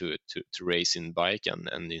thing to race in bike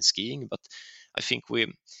and in skiing, but I think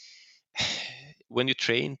when you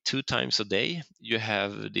train 2 times a day, you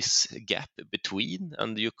have this gap between,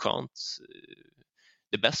 and you can't.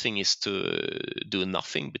 The best thing is to do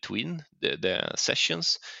nothing between the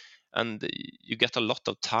sessions, and you get a lot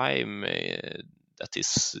of time that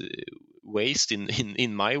is waste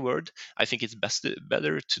in my word. I think it's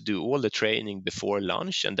better to do all the training before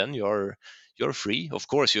lunch, and then you're free. Of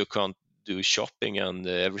course, you can't do shopping and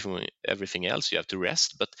everything else. You have to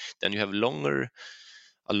rest, but then you have a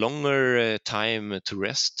longer time to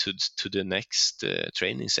rest to the next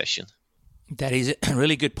training session. That is a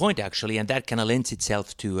really good point, actually, and that kind of lends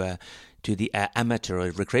itself to the amateur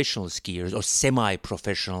or recreational skiers, or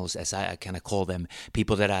semi-professionals, as I kind of call them,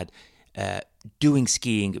 people that are doing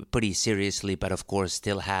skiing pretty seriously, but of course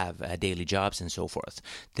still have daily jobs and so forth.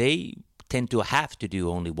 They tend to have to do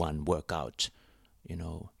only one workout,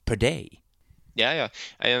 per day. Yeah.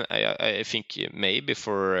 I think maybe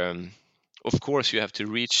for. Of course, you have to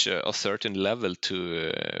reach a certain level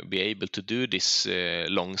to be able to do these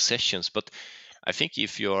long sessions. But I think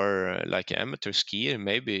if you are like an amateur skier,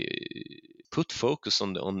 maybe put focus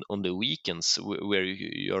on the weekends where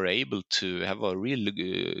you are able to have a really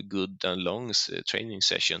good and long training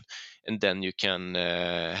session, and then you can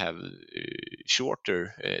have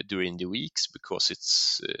shorter during the weeks, because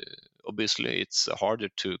it's obviously it's harder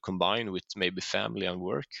to combine with maybe family and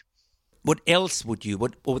work. What else would you,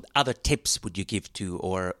 what other tips would you give to,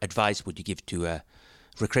 or advice would you give to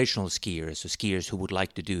recreational skiers or skiers who would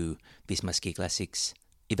like to do Visma Ski Classics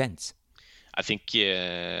events? I think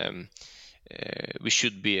we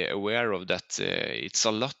should be aware of that. It's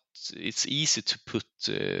easy to put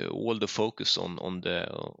all the focus on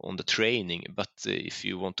the training, but if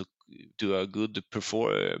you want to do a good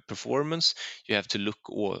performance, you have to look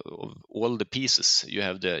all the pieces. You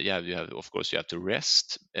have of course you have to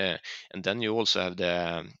rest, and then you also have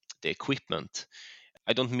the equipment.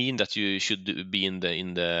 I don't mean that you should be in the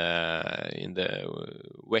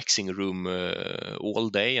waxing room all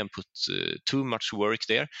day and put too much work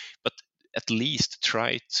there, but at least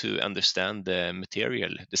try to understand the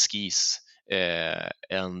material, the skis,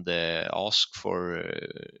 and ask for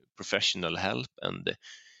professional help, and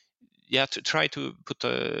to try to put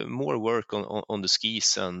more work on the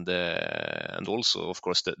skis, and also of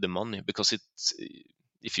course the money, because it's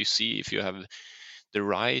if you have the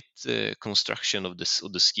right construction of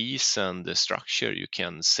the skis and the structure, you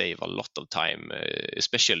can save a lot of time,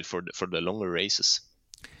 especially for the longer races.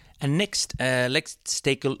 And next, let's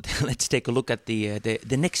take a look at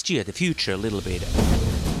the next year, the future a little bit.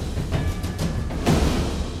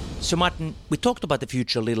 So Martin, we talked about the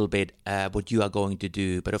future a little bit, what you are going to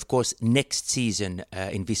do, but of course next season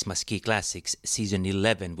in Visma Ski Classics, season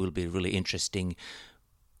 11, will be really interesting.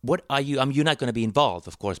 What are you? You're not going to be involved,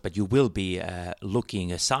 of course, but you will be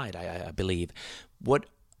looking aside, I believe. What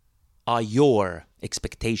are your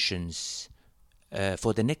expectations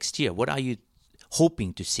for the next year? What are you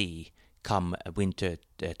hoping to see come winter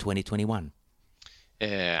 2021?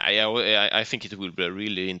 I think it will be a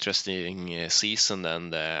really interesting season,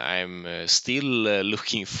 and I'm still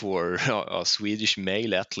looking for a Swedish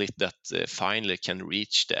male athlete that finally can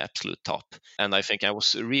reach the absolute top. And I think I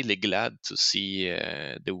was really glad to see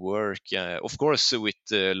the work, of course, with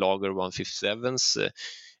Lager 157's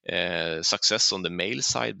success on the male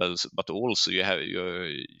side, but also you have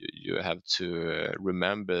to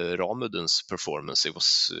remember Ramudden's performance. It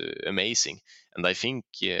was amazing, and I think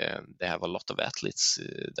they have a lot of athletes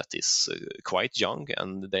that is quite young,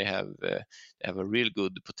 and they have a real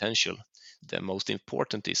good potential. The most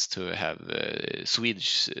important is to have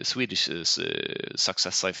Swedish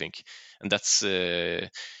success, I think, and that's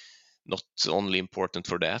not only important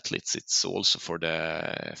for the athletes, it's also for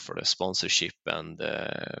the sponsorship, and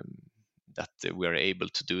that we are able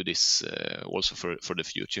to do this also for the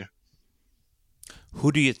future.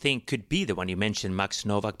 Who do you think could be the one? You mentioned Max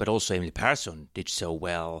Novak, but also Emil Persson did so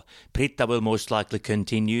well. Britta will most likely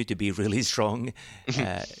continue to be really strong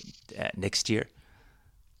next year.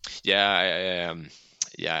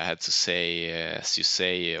 I had to say, as you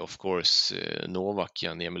say, of course, Novak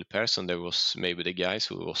and Emil Persson, there was maybe the guys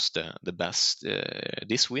who was the best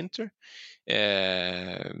this winter.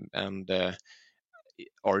 And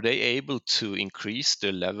are they able to increase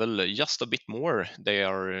the level just a bit more? They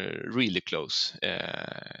are really close,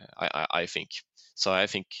 I think. So I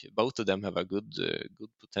think both of them have a good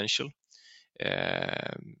potential.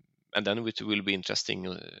 And then it will be interesting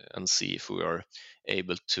and see if we are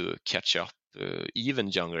able to catch up even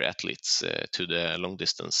younger athletes to the long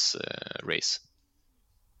distance race.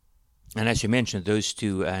 And as you mentioned, those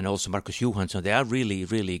two, and also Marcus Johansson, they are really,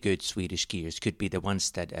 really good Swedish skiers. Could be the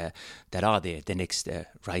ones that are the next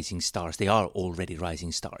rising stars. They are already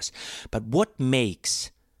rising stars. But what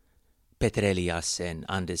makes Peter Eliassen,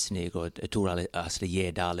 Anders Nygård, Tor Asle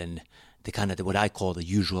Gjerdalen, the kind of what I call the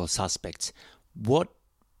usual suspects, what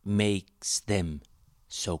makes them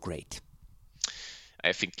so great?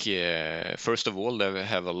 I think, first of all, they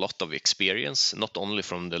have a lot of experience, not only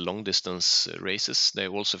from the long distance races, they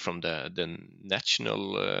also from the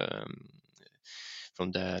national,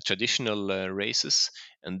 from the traditional races.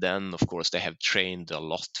 And then, of course, they have trained a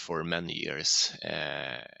lot for many years.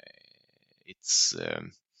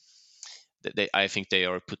 I think they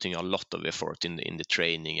are putting a lot of effort in the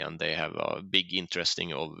training, and they have a big interest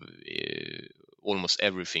of almost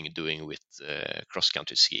everything doing with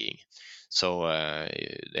cross-country skiing. So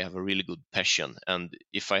they have a really good passion. And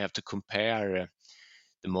if I have to compare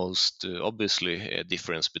the most obviously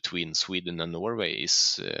difference between Sweden and Norway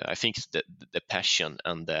is, I think, the passion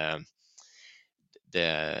and the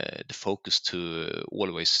focus to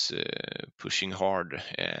always pushing hard.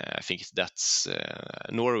 I think that's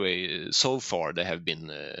Norway so far they have been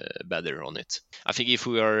better on it. I think if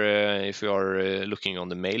we are looking on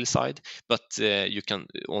the male side, but you can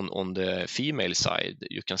on the female side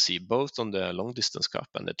you can see both on the long distance cup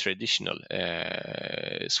and the traditional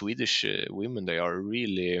Swedish women, they are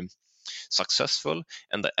really successful,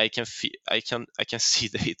 and I can see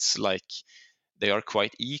that it's like they are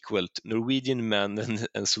quite equal. Norwegian men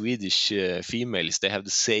and Swedish females, they have the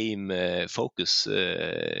same focus.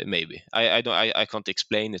 Maybe I can't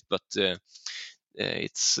explain it, but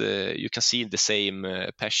it's you can see the same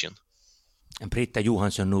passion. And Britta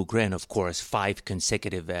Johansson Nordgren, of course, 5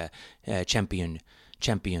 consecutive champion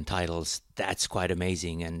titles. That's quite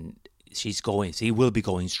amazing, and she will be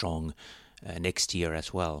going strong next year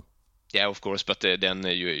as well. Yeah, of course, but then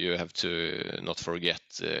you have to not forget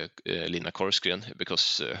Lina Korsgren,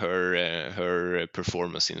 because her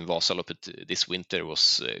performance in Vasaloppet this winter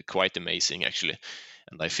was quite amazing, actually,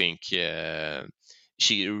 and I think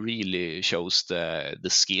she really shows the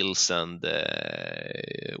skills and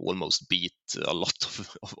almost beat a lot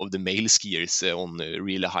of the male skiers on a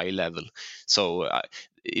really high level. So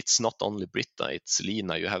it's not only Britta, it's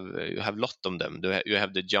Lina. You have a lot of them. You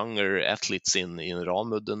have the younger athletes in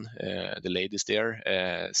Ramudden, the ladies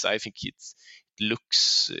there. So I think it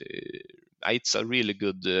looks it's a really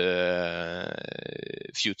good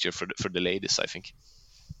future for the ladies, I think.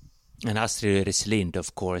 And Astrid Reslind,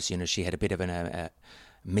 of course, she had a bit of a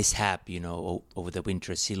mishap, over the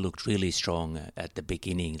winter. She looked really strong at the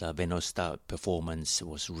beginning. The Venosta performance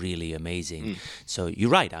was really amazing. So you're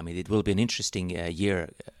right. I mean, it will be an interesting year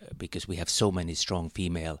because we have so many strong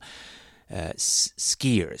female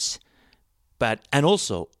skiers. And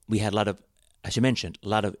also we had a lot of, as you mentioned, a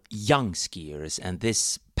lot of young skiers. And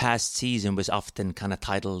this past season was often kind of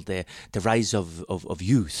titled the rise of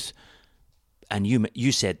youth. And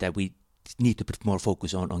you said that we need to put more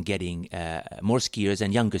focus on getting more skiers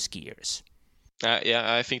and younger skiers.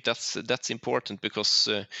 Yeah, I think that's important, because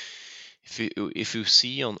if you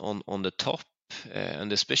see on the top,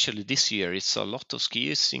 and especially this year, it's a lot of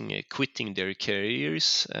skiers quitting their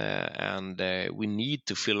careers, and we need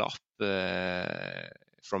to fill up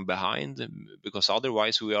from behind, because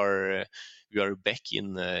otherwise we are back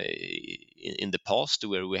in the past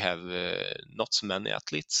where we have not so many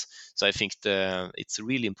athletes. So I think it's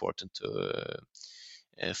really important to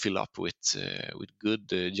fill up with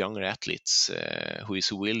good younger athletes who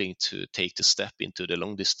is willing to take the step into the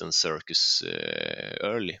long distance circus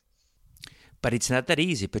early. But it's not that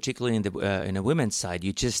easy, particularly in the women's side.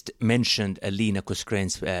 You just mentioned Lina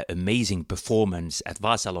Korsgren's amazing performance at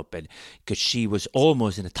Vasaloppet, because she was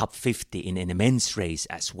almost in the top 50 in a men's race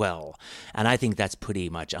as well. And I think that's pretty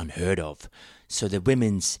much unheard of. So the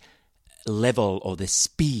women's level of the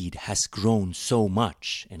speed has grown so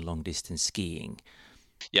much in long distance skiing.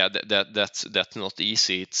 Yeah, that's not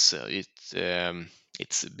easy. It's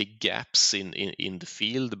big gaps in the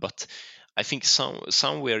field, but I think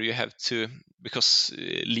somewhere you have to, because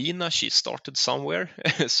Lina, she started somewhere,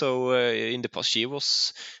 so in the past she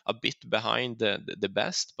was a bit behind the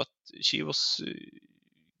best, but she was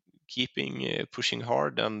pushing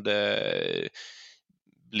hard and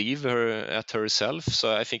believe at herself.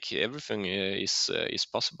 So I think everything is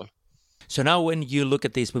possible. So now when you look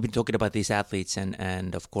at this, we've been talking about these athletes,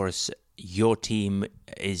 and of course your team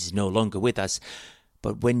is no longer with us,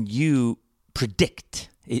 but when you predict,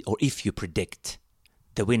 or if you predict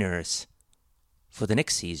the winners for the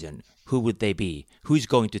next season, who would they be? Who's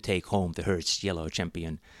going to take home the Hertz Yellow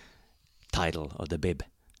Champion title of the bib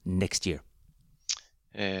next year?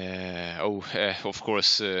 Of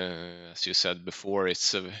course, as you said before,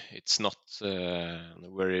 it's not a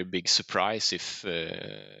very big surprise if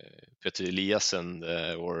Petter Eliassen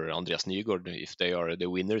or Andreas Nygård, if they are the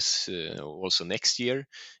winners also next year,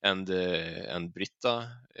 and Britta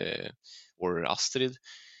or Astrid.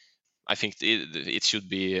 I think it should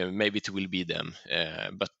be, maybe it will be them,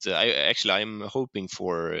 but I'm hoping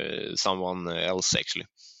for someone else actually.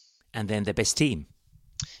 And then the best team.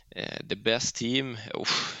 The best team,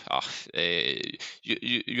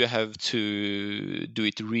 you have to do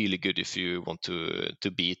it really good if you want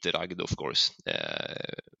to beat Ragd, of course.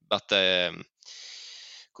 But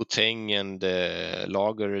Koteng and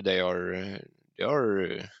Lager, they are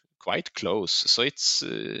quite close. So it's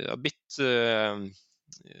a bit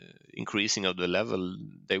increasing of the level.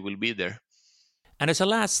 They will be there. And as a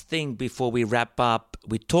last thing before we wrap up,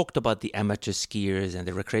 we talked about the amateur skiers and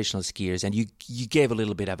the recreational skiers, and you gave a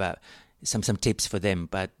little bit of some tips for them.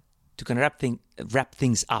 But to kind of wrap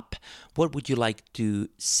things up, what would you like to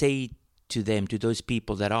say to them, to those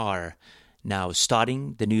people that are now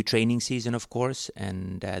starting the new training season, of course,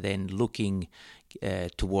 and then looking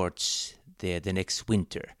towards the next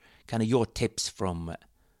winter? Kind of your tips from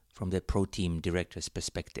the pro team director's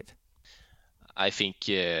perspective. I think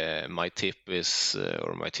my tips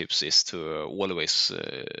is to always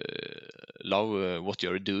love what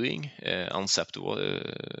you're doing, unsett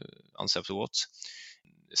what.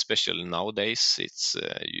 Especially nowadays, it's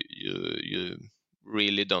you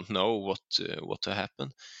really don't know what to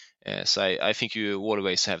happen. So I think you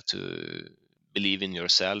always have to believe in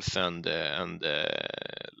yourself and as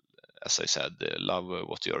I said, love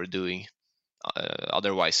what you're doing.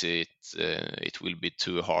 Otherwise, it will be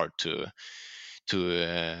too hard to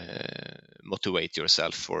motivate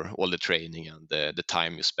yourself for all the training and the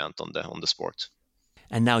time you spent on the sport.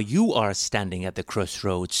 And now you are standing at the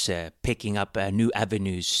crossroads, picking up new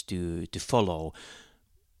avenues to follow.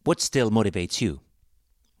 What still motivates you?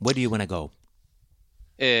 Where do you want to go?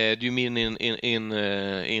 Do you mean in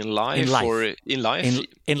life? In life. Or in life?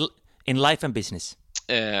 In life and business.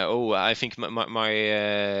 I think my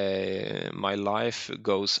life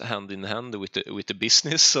goes hand in hand with the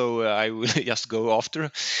business, so I will just go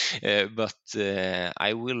after. But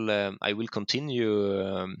I will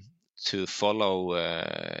continue to follow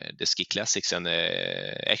the ski classics, and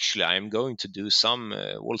actually I'm going to do some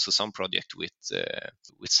project with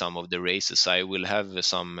some of the races. I will have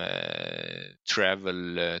some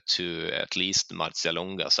travel to at least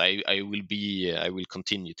Marcialonga. So I will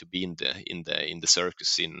continue to be in the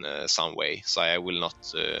circus in some way. So I will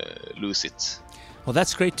not lose it. Well,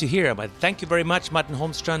 that's great to hear. But thank you very much, Martin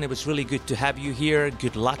Holmstrand. It was really good to have you here.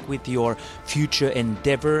 Good luck with your future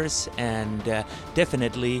endeavors, and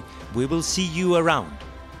definitely we will see you around.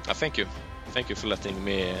 Thank you. Thank you for letting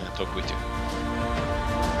me talk with you.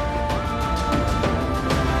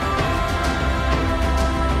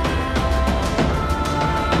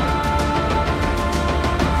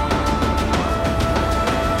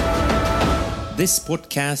 This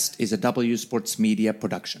podcast is a W Sports Media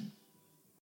production.